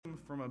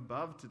from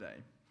above today.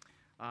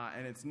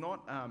 And it's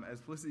not, as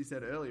Felicity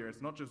said earlier,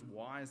 it's not just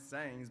wise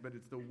sayings, but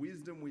it's the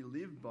wisdom we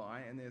live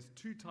by, and there's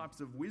two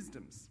types of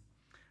wisdoms.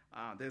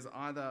 There's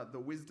either the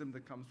wisdom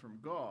that comes from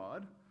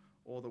God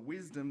or the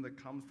wisdom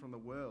that comes from the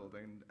world.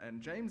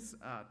 And James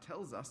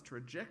tells us to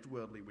reject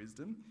worldly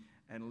wisdom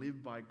and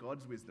live by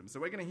God's wisdom. So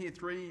we're going to hear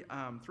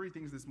three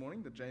things this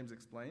morning that James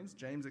explains.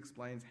 James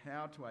explains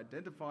how to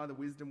identify the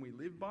wisdom we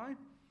live by,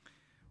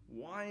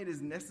 why it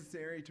is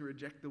necessary to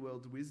reject the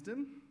world's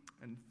wisdom,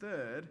 and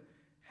third,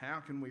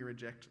 how can we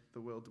reject the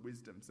world's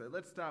wisdom? So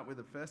let's start with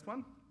the first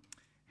one.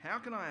 How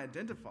can I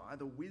identify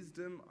the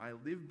wisdom I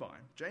live by?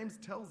 James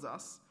tells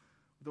us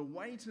the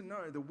way to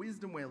know the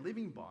wisdom we're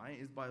living by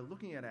is by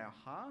looking at our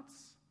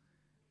hearts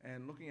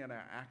and looking at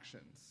our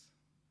actions.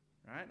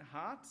 Right?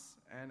 Hearts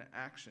and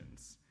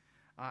actions.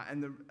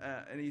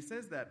 And he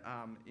says that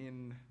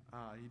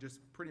he just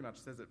pretty much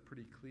says it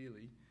pretty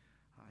clearly.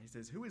 He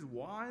says, who is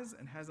wise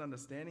and has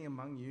understanding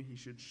among you, he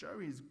should show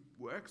his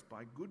works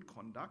by good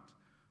conduct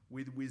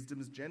with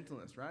wisdom's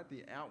gentleness, right?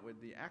 The outward,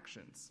 the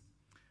actions.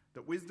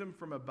 That wisdom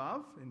from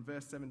above, in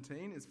verse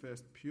 17, is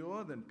first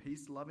pure, then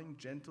peace-loving,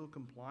 gentle,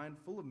 compliant,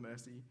 full of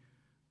mercy,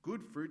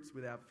 good fruits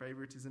without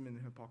favoritism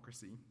and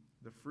hypocrisy.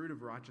 The fruit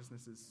of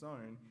righteousness is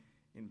sown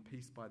in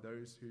peace by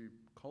those who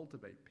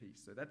cultivate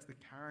peace. So that's the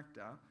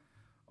character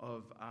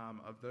of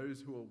those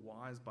who are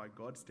wise by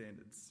God's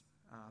standards.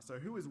 So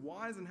who is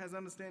wise and has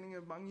understanding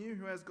among you?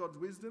 Who has God's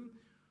wisdom?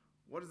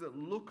 What does it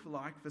look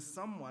like for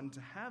someone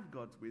to have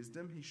God's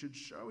wisdom? He should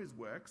show his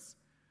works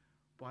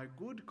by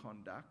good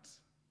conduct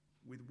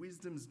with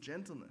wisdom's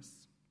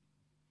gentleness.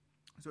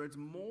 So it's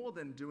more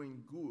than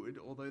doing good,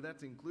 although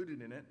that's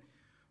included in it,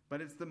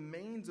 but it's the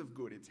means of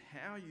good. It's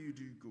how you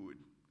do good.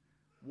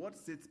 What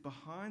sits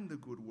behind the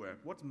good work?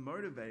 What's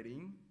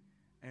motivating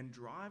and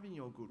driving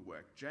your good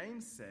work?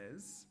 James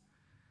says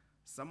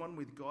someone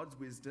with God's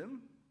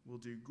wisdom will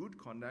do good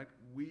conduct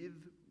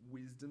with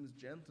wisdom's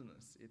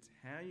gentleness. It's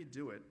how you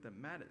do it that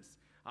matters.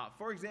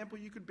 For example,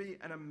 you could be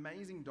an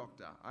amazing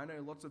doctor. I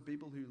know lots of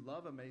people who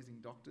love amazing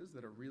doctors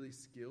that are really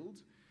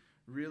skilled,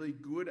 really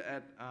good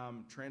at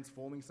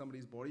transforming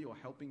somebody's body or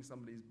helping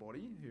somebody's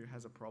body who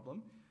has a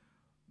problem.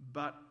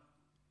 But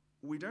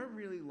we don't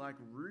really like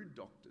rude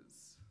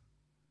doctors.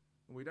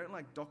 We don't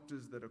like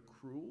doctors that are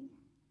cruel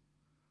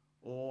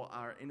or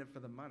are in it for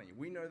the money.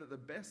 We know that the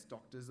best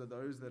doctors are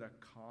those that are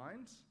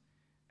kind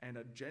and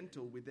are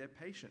gentle with their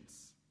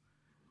patients.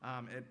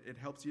 It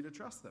helps you to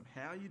trust them.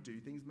 How you do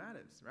things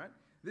matters, right?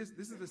 This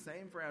is the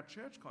same for our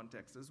church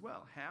context as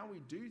well. How we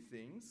do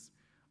things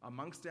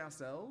amongst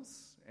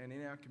ourselves and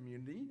in our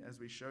community as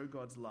we show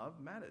God's love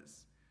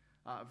matters.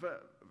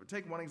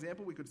 Take one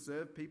example, we could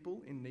serve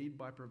people in need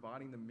by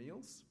providing them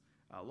meals.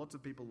 Lots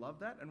of people love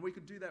that, and we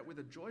could do that with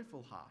a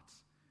joyful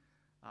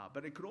heart.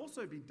 But it could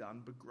also be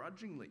done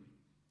begrudgingly,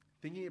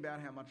 thinking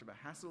about how much of a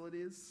hassle it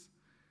is,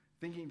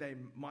 thinking they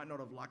might not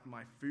have liked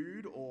my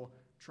food, or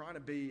trying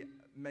to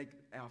make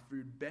our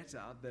food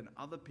better than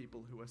other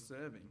people who are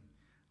serving.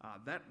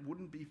 That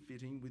wouldn't be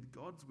fitting with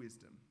God's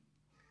wisdom.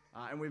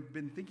 And we've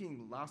been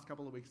thinking the last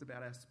couple of weeks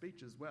about our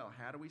speech as well.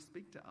 How do we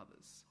speak to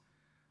others?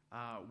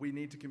 We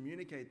need to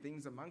communicate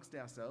things amongst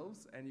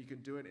ourselves, and you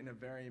can do it in a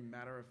very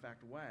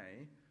matter-of-fact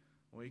way,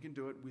 or you can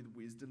do it with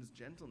wisdom's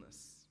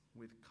gentleness,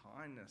 with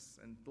kindness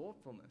and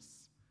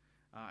thoughtfulness,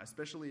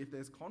 especially if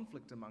there's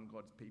conflict among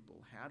God's people.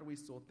 How do we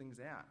sort things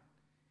out?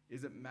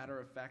 Is it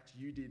matter-of-fact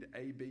you did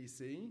A, B,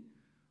 C,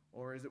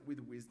 or is it with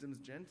wisdom's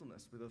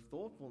gentleness, with a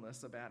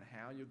thoughtfulness about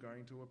how you're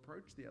going to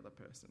approach the other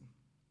person?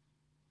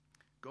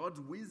 God's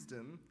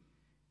wisdom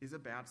is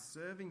about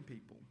serving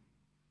people.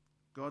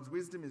 God's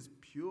wisdom is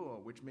pure,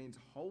 which means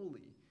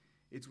holy.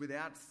 It's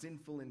without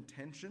sinful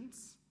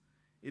intentions.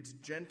 It's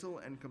gentle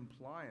and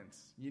compliant.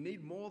 You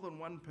need more than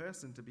one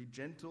person to be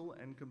gentle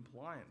and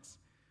compliant.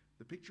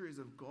 The picture is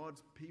of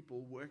God's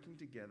people working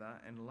together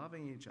and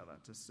loving each other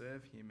to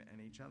serve him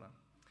and each other.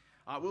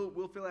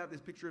 We'll fill out this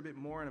picture a bit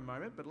more in a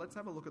moment, but let's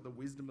have a look at the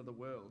wisdom of the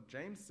world.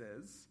 James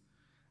says,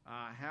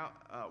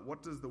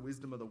 what does the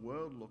wisdom of the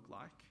world look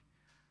like?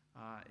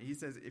 He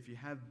says, if you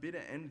have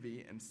bitter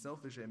envy and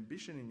selfish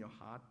ambition in your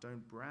heart,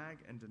 don't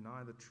brag and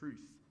deny the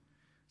truth.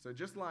 So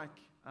just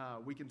like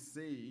we can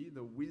see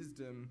the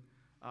wisdom,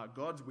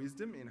 God's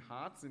wisdom in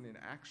hearts and in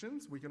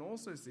actions, we can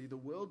also see the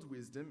world's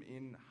wisdom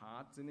in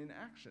hearts and in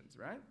actions,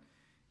 right?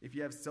 If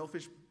you have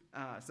selfish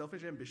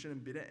ambition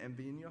and bitter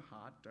envy in your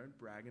heart, don't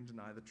brag and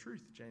deny the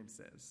truth, James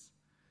says.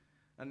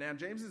 And now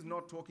James is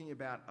not talking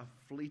about a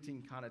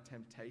fleeting kind of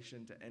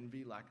temptation to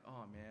envy, like,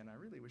 oh man, I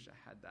really wish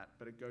I had that,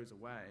 but it goes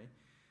away.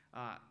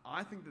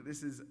 I think that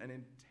this is an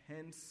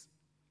intense,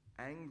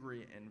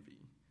 angry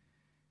envy.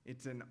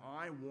 It's an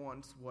I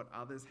want what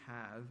others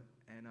have,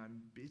 and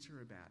I'm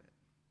bitter about it.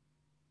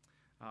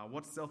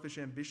 What's selfish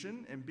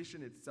ambition?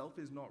 Ambition itself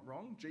is not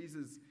wrong.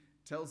 Jesus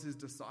tells his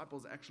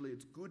disciples, actually,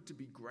 it's good to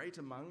be great,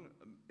 and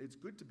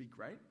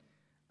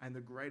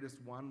the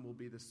greatest one will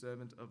be the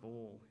servant of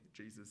all,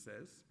 Jesus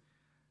says.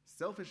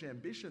 Selfish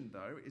ambition,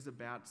 though, is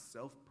about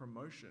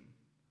self-promotion.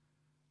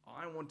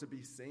 I want to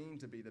be seen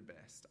to be the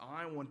best.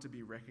 I want to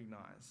be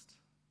recognized.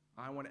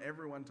 I want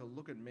everyone to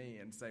look at me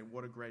and say,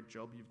 what a great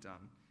job you've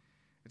done.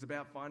 It's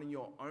about finding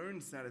your own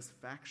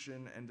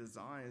satisfaction and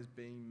desires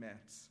being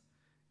met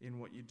in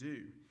what you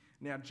do.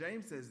 Now,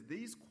 James says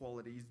these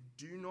qualities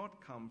do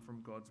not come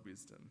from God's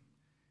wisdom.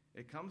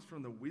 It comes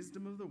from the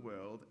wisdom of the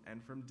world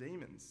and from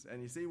demons.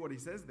 And you see what he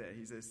says there.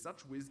 He says,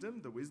 such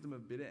wisdom, the wisdom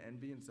of bitter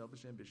envy and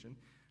selfish ambition,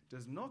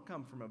 does not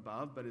come from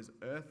above, but is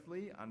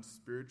earthly,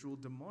 unspiritual,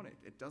 demonic.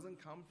 It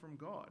doesn't come from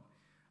God.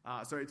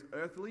 So it's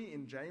earthly.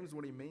 In James,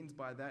 what he means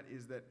by that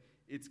is that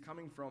it's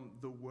coming from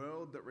the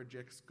world that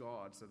rejects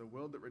God. So the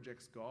world that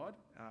rejects God,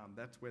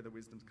 that's where the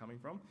wisdom's coming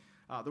from.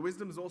 The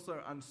wisdom is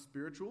also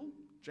unspiritual.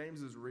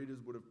 James's readers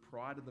would have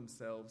prided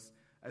themselves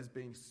as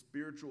being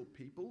spiritual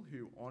people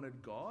who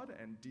honored God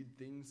and did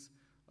things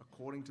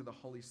according to the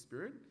Holy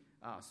Spirit.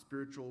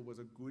 Spiritual was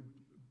a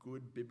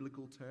good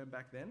biblical term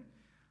back then.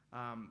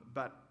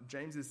 But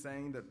James is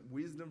saying that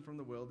wisdom from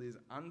the world is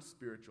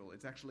unspiritual.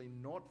 It's actually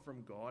not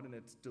from God, and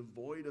it's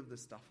devoid of the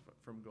stuff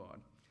from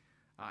God.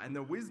 And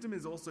the wisdom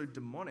is also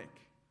demonic,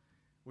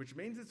 which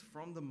means it's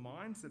from the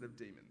mindset of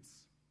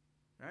demons.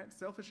 Right?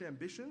 Selfish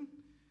ambition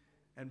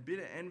and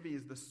bitter envy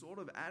is the sort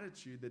of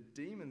attitude that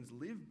demons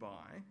live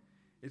by.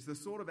 It's the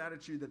sort of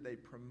attitude that they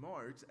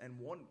promote and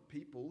want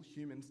people,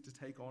 humans, to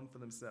take on for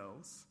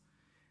themselves.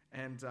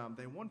 And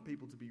they want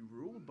people to be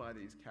ruled by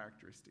these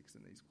characteristics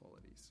and these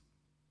qualities.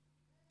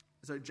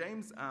 So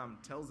James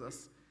tells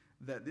us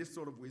that this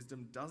sort of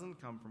wisdom doesn't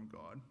come from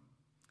God.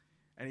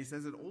 And he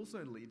says it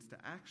also leads to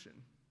action.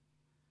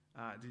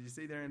 Did you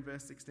see there in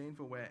verse 16?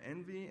 For where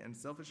envy and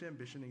selfish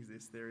ambition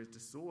exist, there is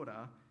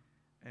disorder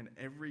and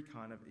every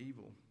kind of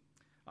evil.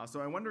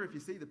 So I wonder if you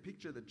see the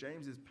picture that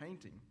James is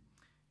painting.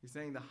 He's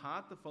saying the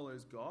heart that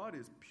follows God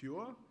is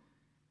pure,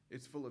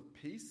 it's full of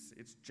peace,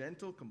 it's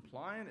gentle,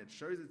 compliant, it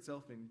shows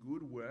itself in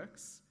good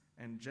works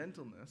and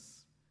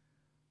gentleness.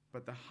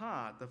 But the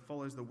heart that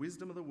follows the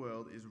wisdom of the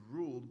world is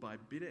ruled by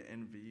bitter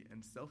envy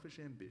and selfish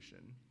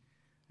ambition,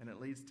 and it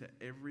leads to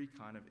every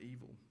kind of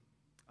evil.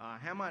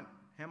 How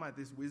might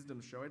this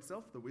wisdom show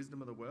itself, the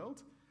wisdom of the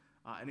world?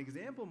 An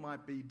example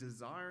might be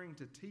desiring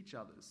to teach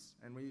others.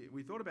 And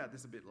we thought about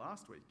this a bit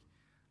last week.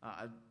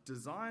 A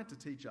desire to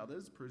teach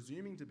others,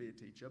 presuming to be a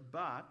teacher,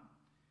 but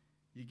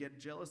you get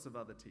jealous of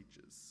other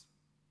teachers.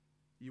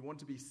 You want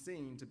to be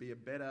seen to be a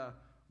better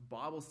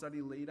Bible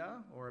study leader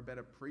or a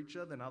better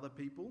preacher than other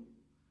people.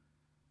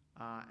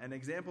 An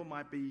example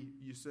might be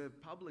you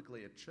serve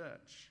publicly at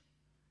church,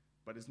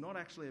 but it's not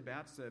actually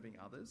about serving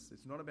others.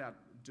 It's not about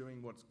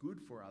doing what's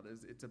good for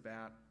others. It's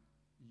about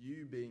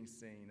you being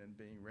seen and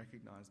being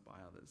recognized by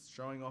others,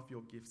 showing off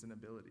your gifts and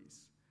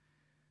abilities.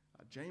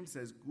 James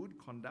says good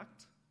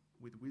conduct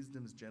with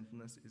wisdom's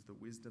gentleness is the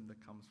wisdom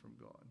that comes from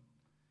God.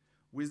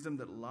 Wisdom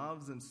that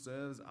loves and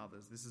serves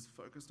others. This is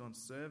focused on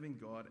serving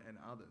God and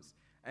others.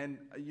 And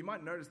you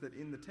might notice that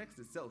in the text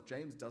itself,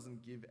 James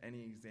doesn't give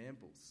any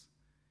examples.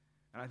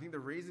 And I think the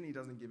reason he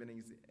doesn't give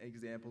any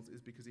examples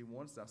is because he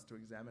wants us to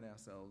examine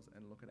ourselves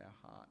and look at our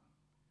heart.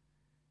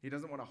 He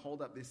doesn't want to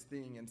hold up this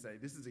thing and say,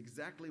 this is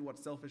exactly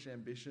what selfish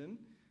ambition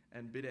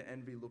and bitter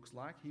envy looks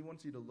like. He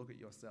wants you to look at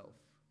yourself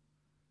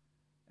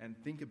and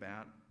think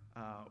about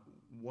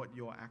what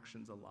your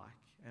actions are like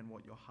and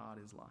what your heart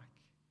is like.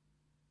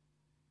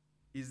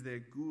 Is there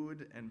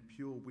good and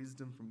pure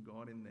wisdom from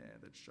God in there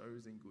that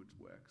shows in good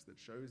works, that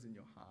shows in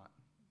your heart?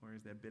 Or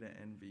is there bitter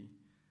envy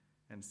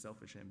and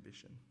selfish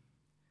ambition?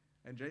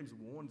 And James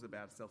warns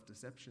about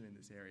self-deception in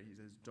this area. He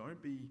says,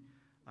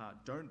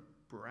 don't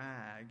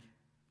brag,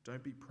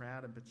 don't be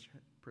proud and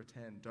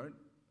pretend,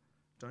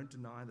 don't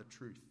deny the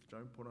truth,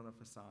 don't put on a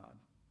facade.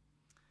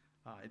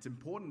 It's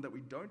important that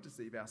we don't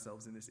deceive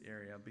ourselves in this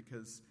area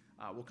because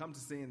we'll come to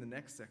see in the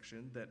next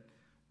section that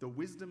the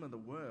wisdom of the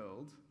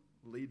world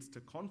leads to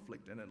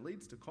conflict, and it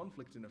leads to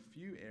conflict in a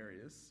few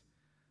areas.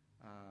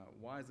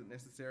 Why is it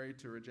necessary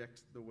to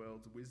reject the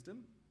world's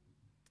wisdom?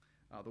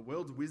 The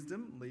world's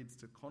wisdom leads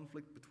to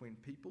conflict between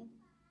people.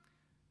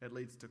 It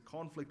leads to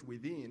conflict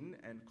within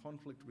and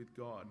conflict with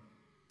God.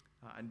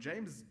 And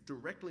James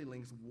directly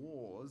links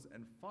wars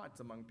and fights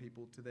among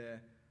people to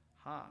their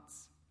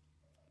hearts.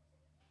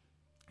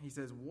 He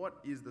says, what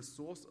is the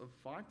source of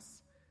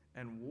fights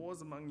and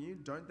wars among you?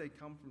 Don't they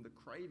come from the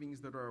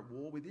cravings that are at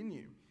war within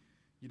you?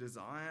 You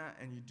desire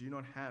and you do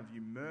not have.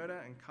 You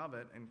murder and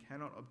covet and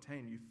cannot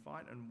obtain. You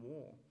fight and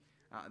war.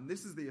 And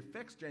this is the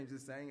effects, James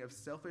is saying, of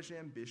selfish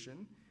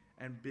ambition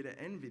and bitter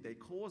envy. They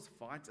cause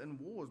fights and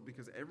wars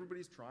because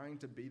everybody's trying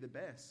to be the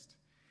best.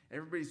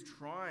 Everybody's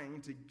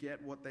trying to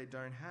get what they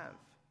don't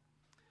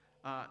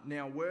have.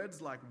 Now,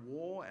 words like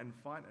war and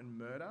fight and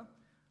murder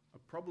are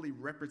probably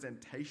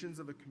representations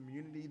of a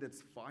community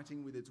that's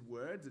fighting with its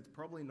words. It's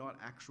probably not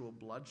actual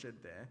bloodshed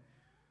there.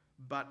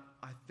 But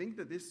I think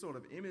that this sort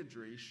of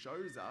imagery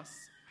shows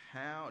us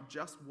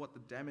just what the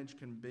damage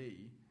can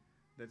be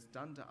that's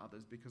done to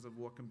others because of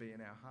what can be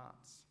in our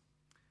hearts.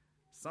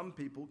 Some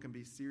people can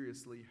be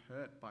seriously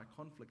hurt by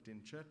conflict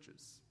in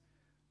churches.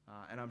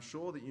 And I'm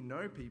sure that you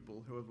know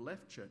people who have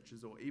left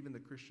churches or even the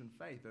Christian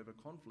faith over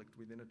conflict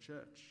within a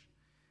church.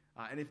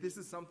 And if this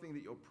is something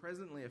that you're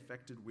presently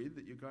affected with,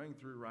 that you're going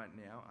through right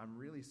now, I'm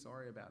really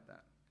sorry about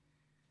that.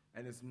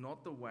 And it's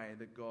not the way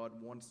that God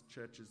wants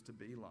churches to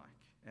be like.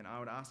 And I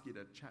would ask you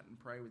to chat and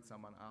pray with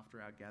someone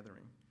after our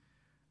gathering.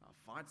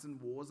 Fights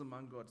and wars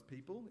among God's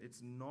people,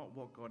 it's not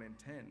what God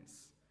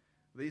intends.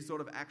 These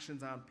sort of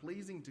actions aren't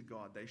pleasing to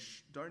God. They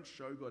don't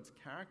show God's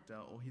character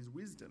or his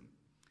wisdom.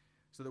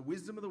 So the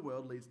wisdom of the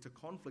world leads to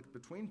conflict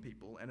between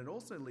people, and it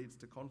also leads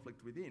to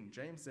conflict within.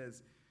 James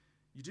says,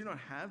 you do not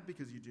have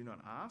because you do not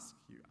ask.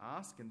 You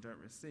ask and don't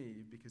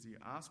receive because you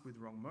ask with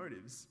wrong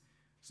motives,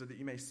 so that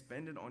you may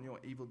spend it on your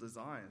evil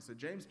desires. So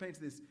James paints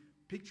this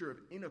picture of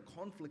inner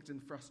conflict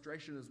and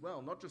frustration as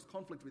well, not just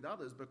conflict with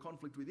others, but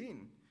conflict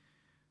within.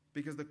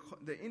 Because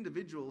the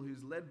individual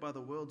who's led by the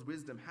world's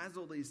wisdom has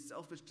all these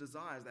selfish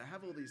desires. They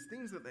have all these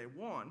things that they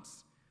want.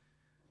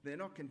 They're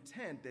not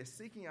content. They're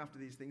seeking after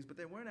these things, but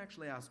they won't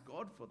actually ask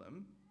God for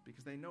them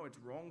because they know it's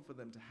wrong for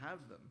them to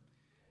have them.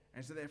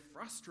 And so they're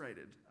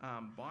frustrated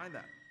by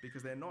that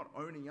because they're not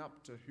owning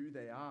up to who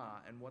they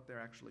are and what they're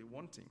actually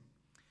wanting.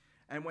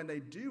 And when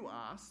they do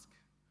ask,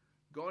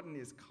 God in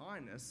his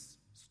kindness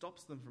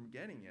stops them from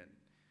getting it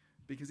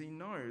because he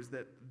knows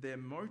that their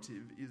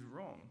motive is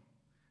wrong.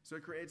 So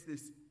it creates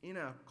this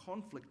inner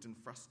conflict and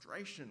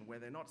frustration where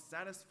they're not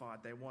satisfied.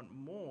 They want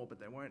more, but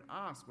they won't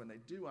ask. When they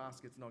do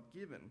ask, it's not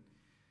given.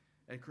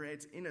 It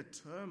creates inner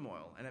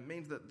turmoil, and it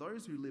means that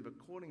those who live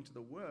according to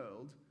the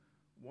world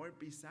won't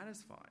be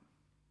satisfied.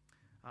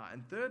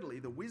 And thirdly,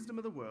 the wisdom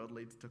of the world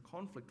leads to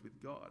conflict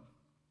with God.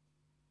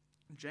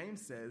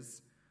 James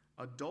says,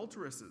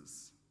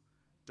 adulteresses,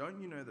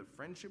 don't you know that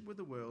friendship with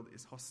the world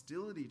is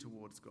hostility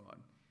towards God?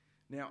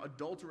 Now,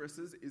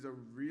 adulteresses is a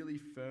really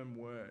firm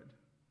word.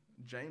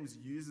 James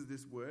uses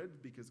this word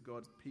because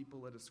God's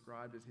people are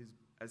described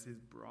as his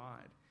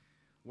bride.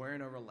 We're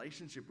in a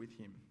relationship with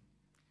him.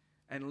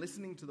 And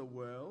listening to the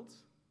world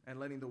and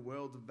letting the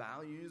world's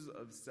values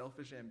of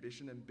selfish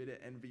ambition and bitter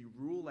envy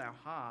rule our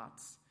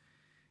hearts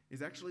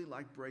is actually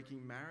like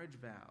breaking marriage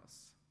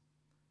vows.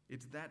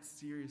 It's that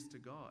serious to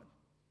God.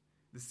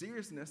 The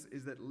seriousness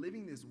is that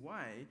living this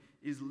way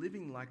is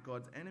living like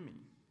God's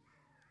enemy.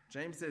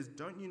 James says,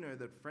 don't you know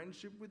that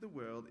friendship with the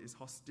world is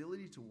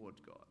hostility towards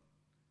God?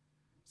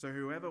 So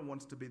whoever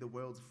wants to be the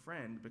world's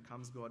friend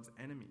becomes God's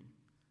enemy.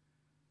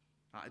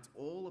 It's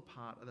all a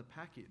part of the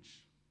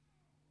package.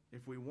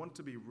 If we want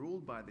to be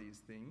ruled by these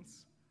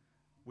things,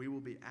 we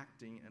will be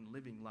acting and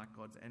living like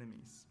God's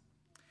enemies.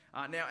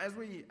 Now, as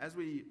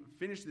we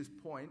finish this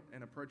point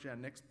and approach our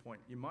next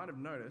point, you might have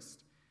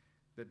noticed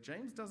that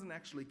James doesn't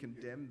actually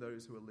condemn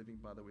those who are living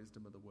by the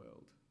wisdom of the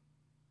world.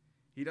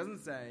 He doesn't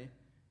say,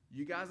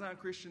 you guys aren't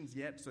Christians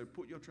yet, so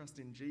put your trust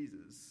in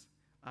Jesus.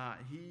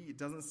 He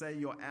doesn't say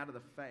you're out of the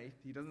faith.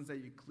 He doesn't say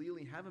you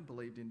clearly haven't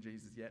believed in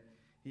Jesus yet.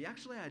 He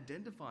actually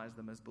identifies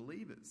them as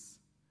believers.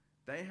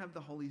 They have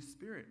the Holy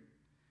Spirit.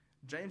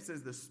 James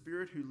says the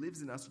Spirit who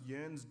lives in us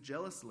yearns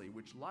jealously,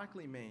 which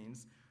likely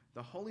means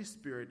the Holy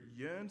Spirit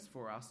yearns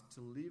for us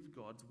to live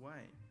God's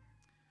way.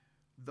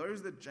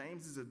 Those that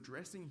James is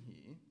addressing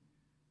here,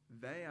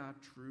 they are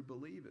true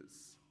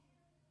believers.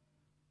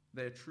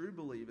 They're true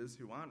believers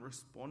who aren't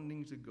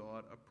responding to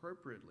God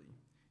appropriately.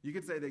 You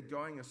could say they're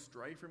going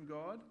astray from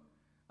God.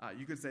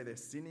 You could say they're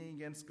sinning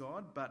against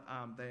God, but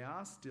they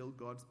are still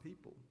God's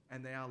people,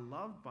 and they are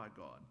loved by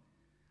God.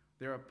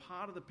 They're a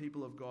part of the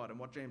people of God, and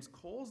what James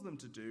calls them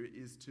to do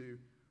is to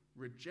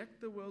reject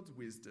the world's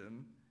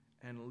wisdom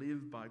and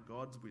live by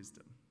God's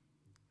wisdom.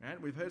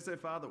 Right? We've heard so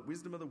far that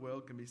wisdom of the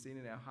world can be seen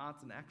in our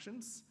hearts and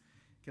actions,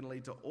 can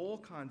lead to all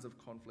kinds of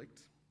conflict.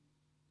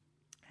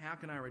 How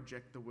can I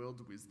reject the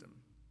world's wisdom?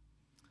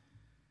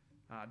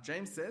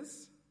 James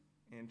says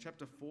in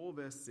chapter 4,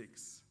 verse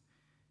 6,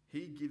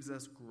 he gives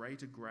us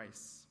greater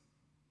grace.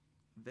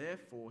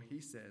 Therefore, he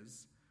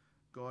says,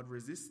 God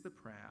resists the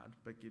proud,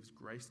 but gives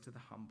grace to the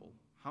humble.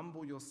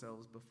 Humble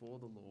yourselves before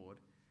the Lord,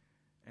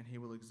 and he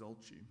will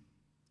exalt you.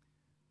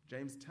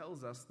 James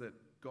tells us that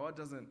God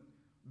doesn't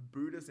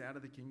boot us out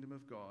of the kingdom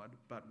of God,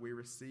 but we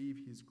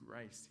receive his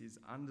grace, his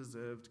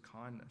undeserved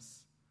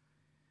kindness.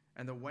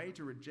 And the way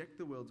to reject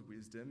the world's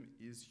wisdom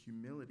is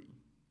humility.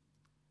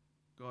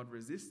 God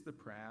resists the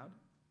proud,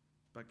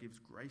 but gives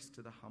grace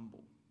to the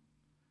humble.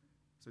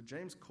 So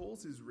James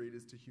calls his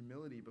readers to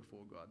humility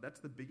before God. That's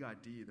the big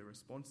idea. The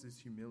response is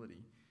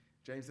humility.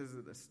 James says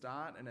at the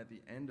start and at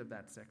the end of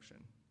that section.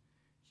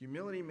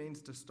 Humility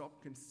means to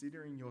stop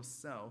considering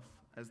yourself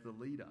as the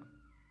leader.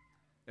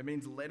 It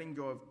means letting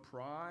go of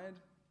pride,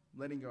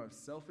 letting go of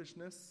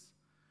selfishness,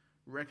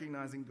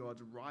 recognizing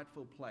God's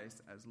rightful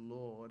place as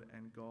Lord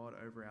and God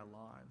over our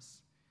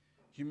lives.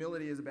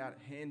 Humility is about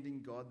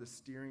handing God the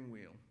steering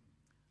wheel,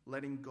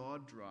 letting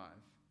God drive,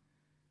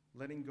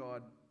 letting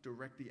God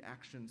direct the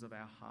actions of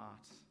our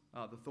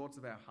heart, the thoughts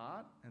of our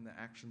heart and the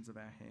actions of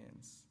our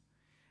hands.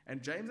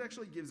 And James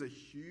actually gives a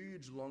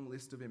huge long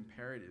list of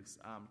imperatives,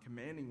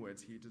 commanding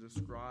words here to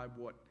describe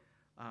what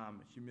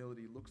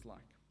humility looks like.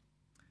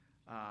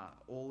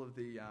 All of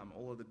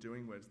the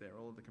doing words there,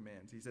 all of the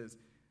commands. He says,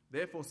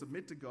 therefore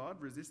submit to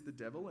God, resist the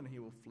devil, and he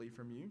will flee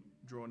from you.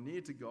 Draw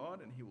near to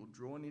God, and he will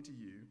draw near to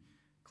you.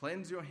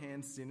 Cleanse your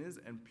hands, sinners,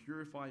 and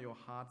purify your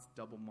hearts,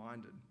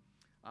 double-minded.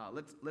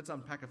 Let's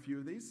unpack a few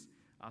of these.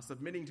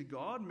 Submitting to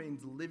God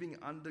means living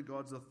under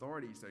God's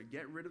authority. So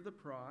get rid of the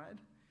pride,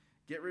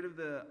 get rid of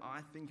the I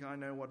think I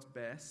know what's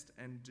best,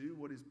 and do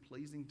what is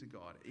pleasing to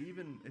God,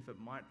 even if it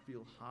might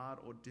feel hard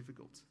or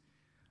difficult.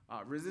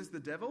 Resist the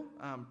devil,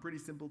 pretty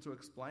simple to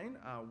explain.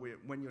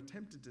 When you're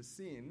tempted to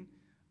sin,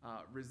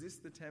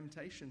 resist the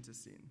temptation to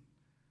sin.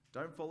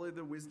 Don't follow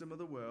the wisdom of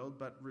the world,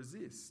 but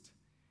resist.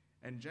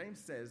 And James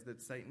says that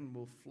Satan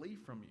will flee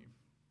from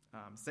you.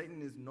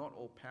 Satan is not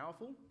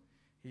all-powerful.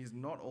 He's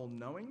not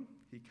all-knowing.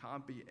 He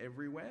can't be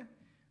everywhere.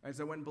 And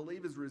so when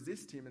believers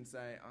resist him and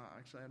say,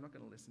 actually, I'm not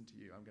going to listen to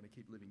you. I'm going to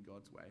keep living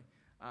God's way.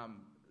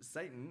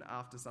 Satan,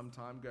 after some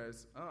time,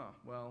 goes,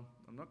 well,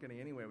 I'm not getting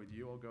anywhere with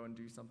you. I'll go and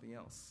do something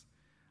else.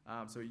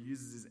 So he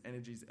uses his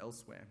energies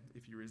elsewhere.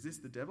 If you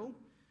resist the devil,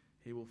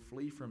 he will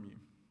flee from you.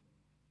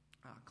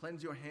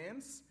 Cleanse your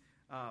hands.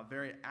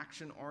 Very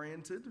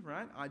action-oriented,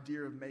 right?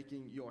 Idea of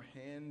making your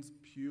hands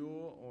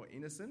pure or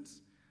innocent.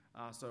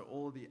 So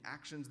all of the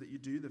actions that you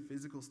do, the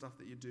physical stuff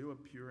that you do, are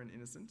pure and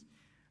innocent.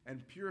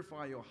 And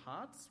purify your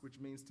hearts, which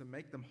means to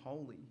make them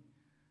holy.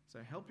 So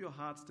help your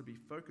hearts to be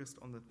focused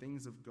on the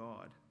things of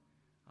God.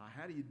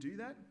 How do you do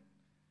that?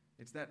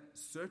 It's that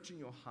searching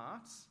your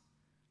hearts,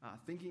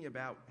 thinking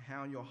about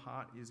how your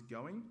heart is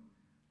going,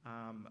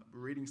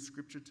 reading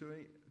scripture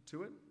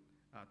to it,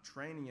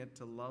 training it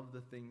to love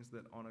the things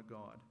that honor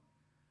God.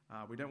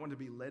 We don't want to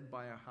be led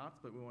by our hearts,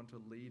 but we want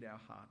to lead our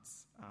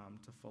hearts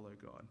to follow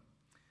God.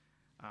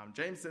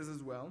 James says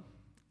as well,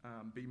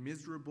 be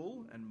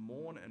miserable and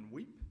mourn and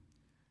weep.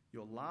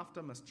 Your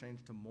laughter must change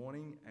to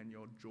mourning and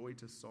your joy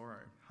to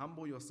sorrow.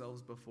 Humble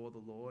yourselves before the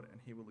Lord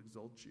and he will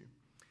exalt you.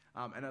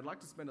 And I'd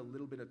like to spend a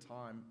little bit of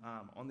time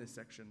on this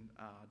section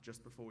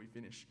just before we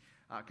finish.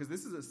 Because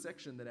this is a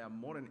section that our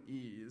modern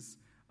ears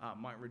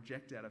might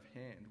reject out of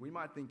hand. We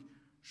might think,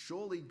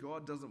 surely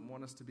God doesn't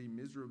want us to be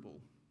miserable.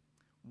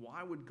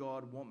 Why would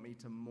God want me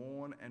to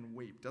mourn and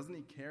weep? Doesn't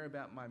he care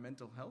about my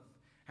mental health?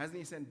 Hasn't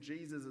he sent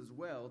Jesus as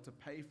well to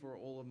pay for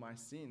all of my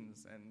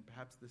sins and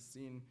perhaps the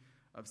sin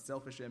of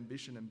selfish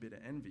ambition and bitter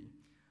envy?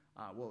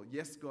 Well,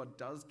 yes, God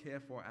does care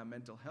for our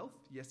mental health.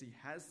 Yes, he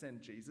has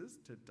sent Jesus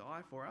to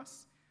die for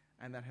us,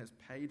 and that has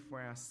paid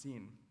for our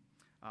sin.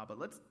 But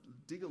let's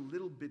dig a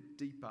little bit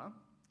deeper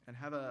and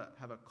have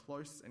a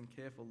close and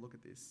careful look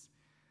at this.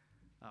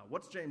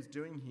 What's James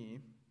doing here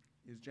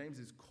is James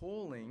is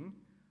calling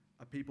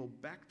a people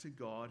back to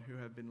God who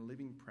have been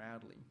living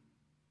proudly.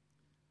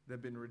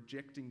 They've been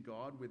rejecting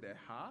God with their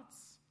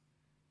hearts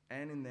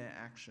and in their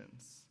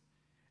actions.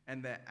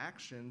 And their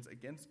actions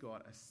against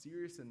God are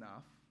serious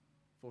enough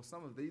for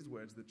some of these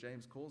words that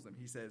James calls them.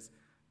 He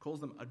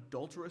calls them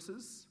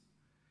adulteresses.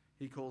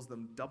 He calls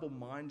them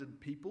double-minded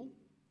people,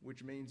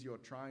 which means you're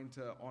trying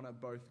to honor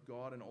both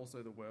God and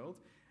also the world.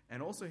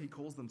 And also he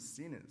calls them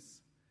sinners.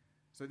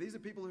 So these are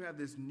people who have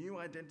this new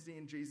identity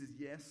in Jesus.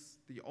 Yes,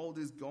 the old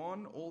is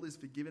gone, all is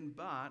forgiven,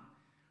 but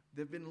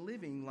they've been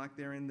living like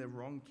they're in the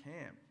wrong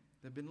camp.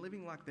 They've been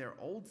living like their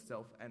old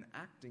self and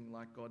acting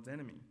like God's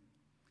enemy.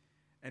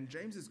 And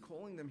James is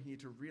calling them here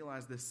to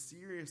realize the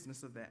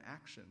seriousness of their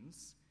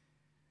actions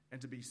and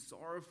to be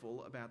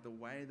sorrowful about the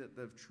way that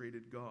they've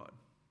treated God.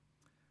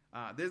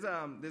 There's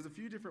a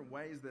few different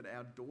ways that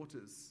our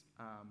daughters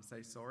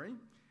say sorry.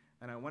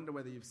 And I wonder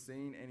whether you've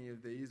seen any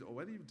of these or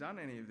whether you've done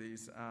any of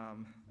these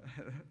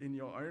in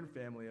your own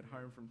family at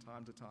home from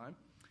time to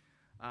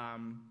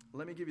time.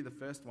 Let me give you the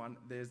first one.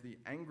 There's the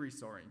angry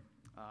sorry.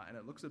 And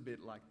it looks a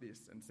bit like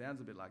this and sounds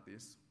a bit like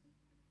this.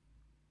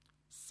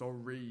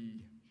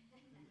 Sorry.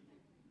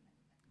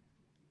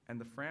 And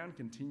the frown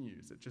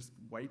continues. It just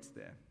waits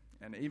there.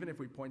 And even if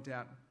we point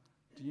out,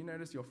 do you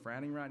notice you're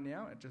frowning right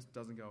now? It just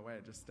doesn't go away.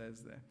 It just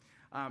stays there.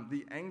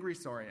 The angry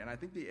sorry, and I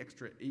think the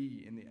extra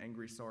E in the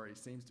angry sorry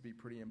seems to be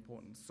pretty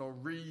important.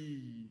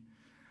 Sorry.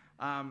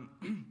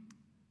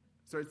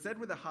 So it's said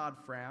with a hard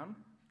frown.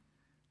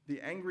 The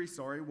angry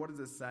sorry, what does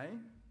it say?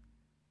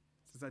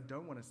 It says, I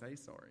don't want to say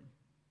sorry.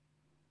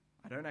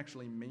 I don't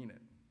actually mean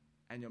it.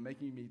 And you're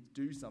making me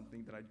do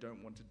something that I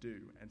don't want to do.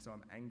 And so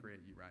I'm angry at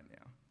you right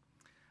now.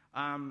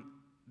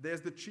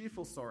 There's the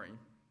cheerful sorry.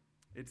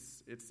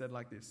 It's said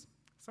like this.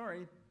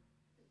 Sorry.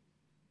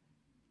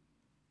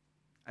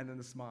 And then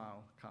the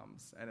smile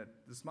comes. And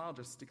the smile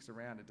just sticks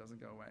around. It doesn't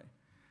go away.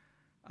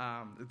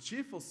 The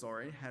cheerful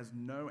sorry has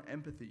no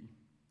empathy.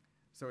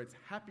 So it's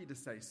happy to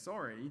say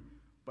sorry,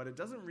 but it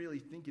doesn't really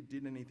think it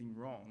did anything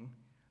wrong.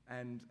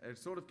 And it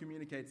sort of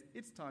communicates,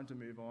 it's time to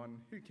move on.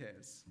 Who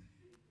cares?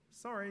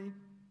 Sorry.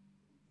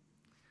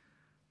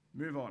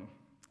 Move on.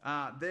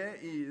 There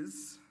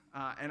is,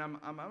 and I'm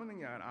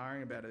umming and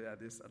ahhing about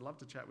this. I'd love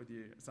to chat with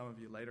some of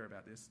you later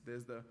about this.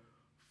 There's the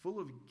full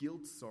of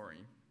guilt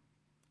sorry.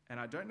 And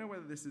I don't know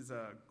whether this is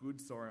a good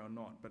sorry or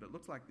not, but it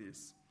looks like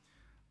this.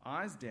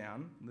 Eyes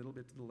down, a little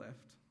bit to the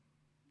left.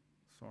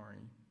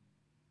 Sorry.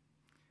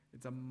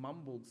 It's a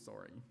mumbled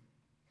sorry.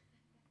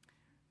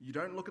 You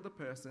don't look at the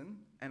person,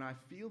 and I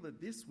feel that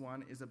this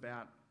one is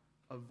about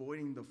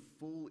avoiding the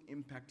full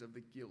impact of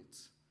the guilt,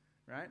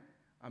 right?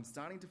 I'm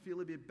starting to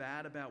feel a bit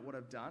bad about what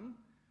I've done,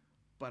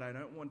 but I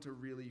don't want to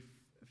really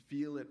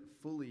feel it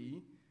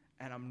fully,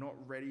 and I'm not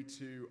ready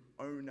to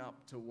own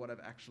up to what I've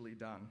actually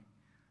done.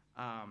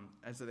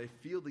 And so they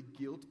feel the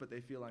guilt, but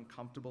they feel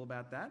uncomfortable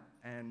about that,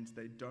 and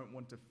they don't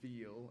want to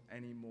feel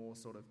any more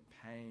sort of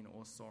pain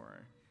or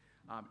sorrow.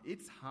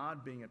 It's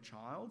hard being a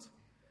child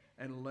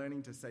and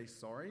learning to say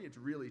sorry. It's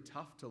really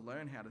tough to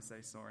learn how to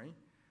say sorry.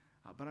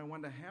 But I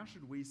wonder, how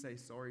should we say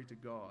sorry to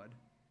God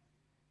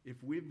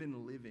if we've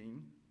been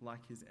living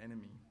like his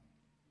enemy?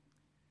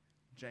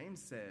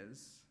 James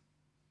says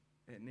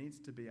it needs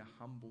to be a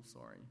humble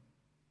sorry.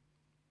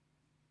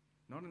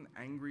 Not an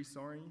angry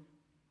sorry.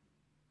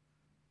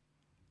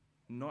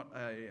 Not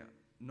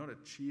a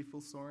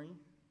cheerful sorry.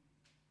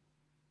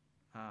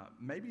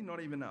 Maybe not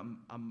even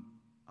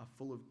a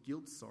full of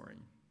guilt sorry.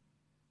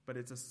 But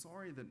it's a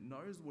sorry that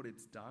knows what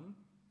it's done.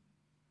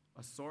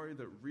 A sorry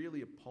that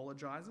really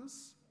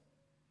apologizes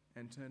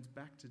and turns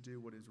back to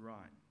do what is right.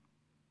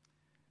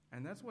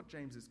 And that's what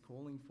James is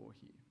calling for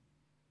here.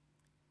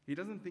 He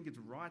doesn't think it's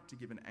right to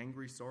give an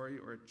angry sorry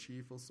or a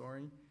cheerful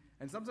sorry.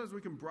 And sometimes we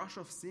can brush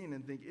off sin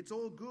and think, it's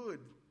all good.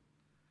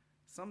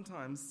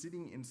 Sometimes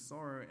sitting in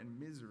sorrow and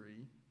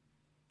misery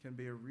can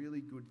be a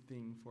really good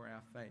thing for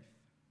our faith.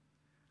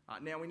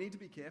 Now, we need to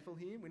be careful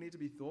here. We need to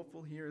be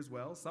thoughtful here as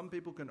well. Some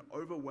people can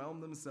overwhelm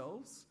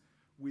themselves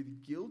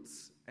with guilt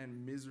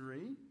and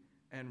misery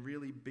and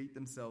really beat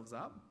themselves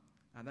up.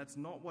 And that's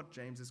not what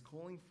James is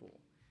calling for.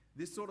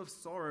 This sort of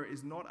sorrow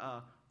is not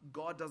a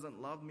God doesn't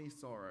love me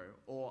sorrow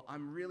or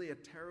I'm really a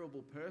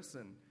terrible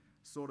person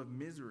sort of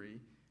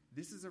misery.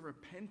 This is a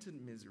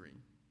repentant misery.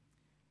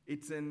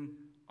 It's an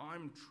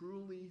I'm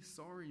truly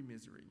sorry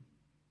misery.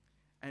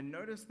 And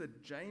notice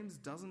that James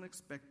doesn't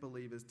expect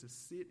believers to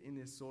sit in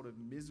this sort of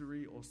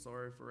misery or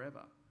sorrow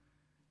forever.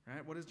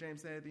 Right? What does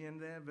James say at the end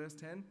there? Verse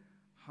 10,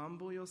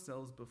 humble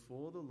yourselves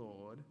before the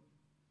Lord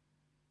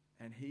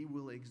and he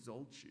will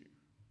exalt you.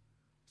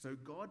 So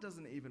God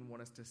doesn't even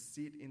want us to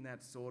sit in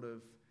that sort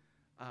of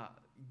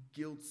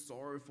guilt,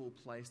 sorrowful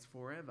place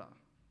forever.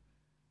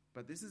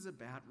 But this is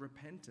about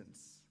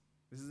repentance.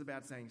 This is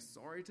about saying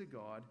sorry to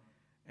God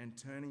and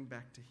turning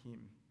back to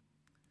him.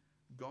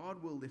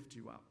 God will lift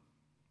you up.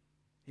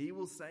 He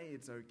will say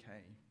it's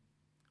okay.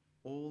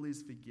 All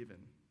is forgiven.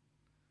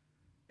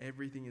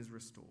 Everything is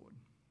restored.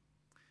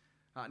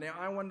 Now,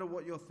 I wonder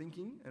what you're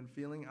thinking and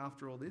feeling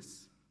after all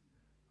this.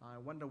 I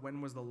wonder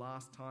when was the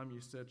last time you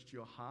searched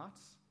your heart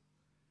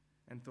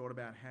and thought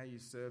about how you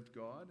served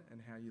God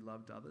and how you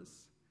loved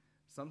others.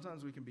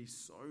 Sometimes we can be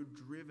so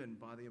driven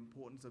by the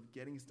importance of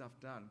getting stuff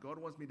done. God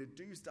wants me to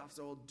do stuff,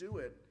 so I'll do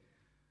it.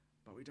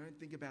 But we don't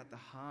think about the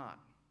heart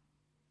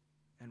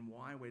and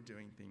why we're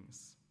doing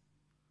things.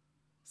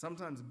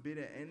 Sometimes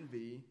bitter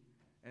envy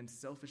and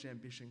selfish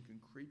ambition can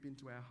creep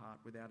into our heart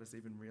without us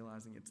even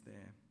realizing it's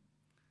there.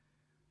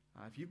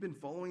 If you've been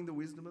following the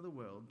wisdom of the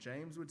world,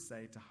 James would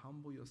say to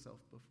humble yourself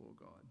before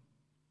God.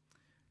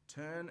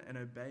 Turn and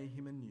obey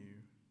him anew.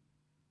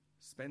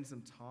 Spend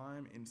some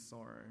time in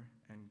sorrow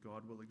and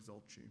God will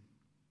exalt you.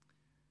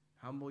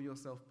 Humble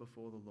yourself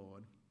before the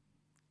Lord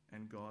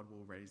and God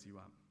will raise you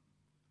up.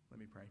 Let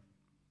me pray.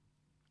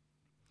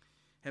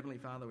 Heavenly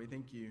Father, we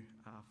thank you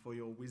for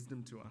your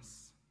wisdom to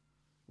us.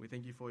 We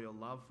thank you for your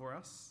love for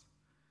us.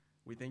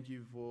 We thank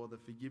you for the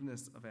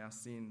forgiveness of our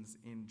sins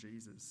in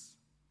Jesus,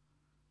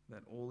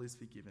 that all is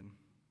forgiven.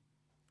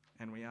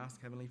 And we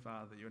ask, Heavenly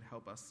Father, that you would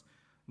help us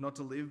not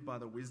to live by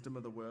the wisdom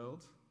of the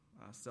world,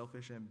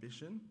 selfish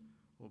ambition,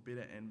 or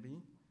bitter envy,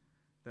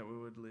 that we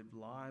would live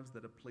lives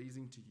that are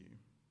pleasing to you,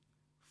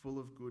 full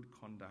of good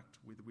conduct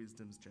with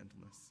wisdom's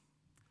gentleness.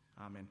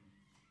 Amen.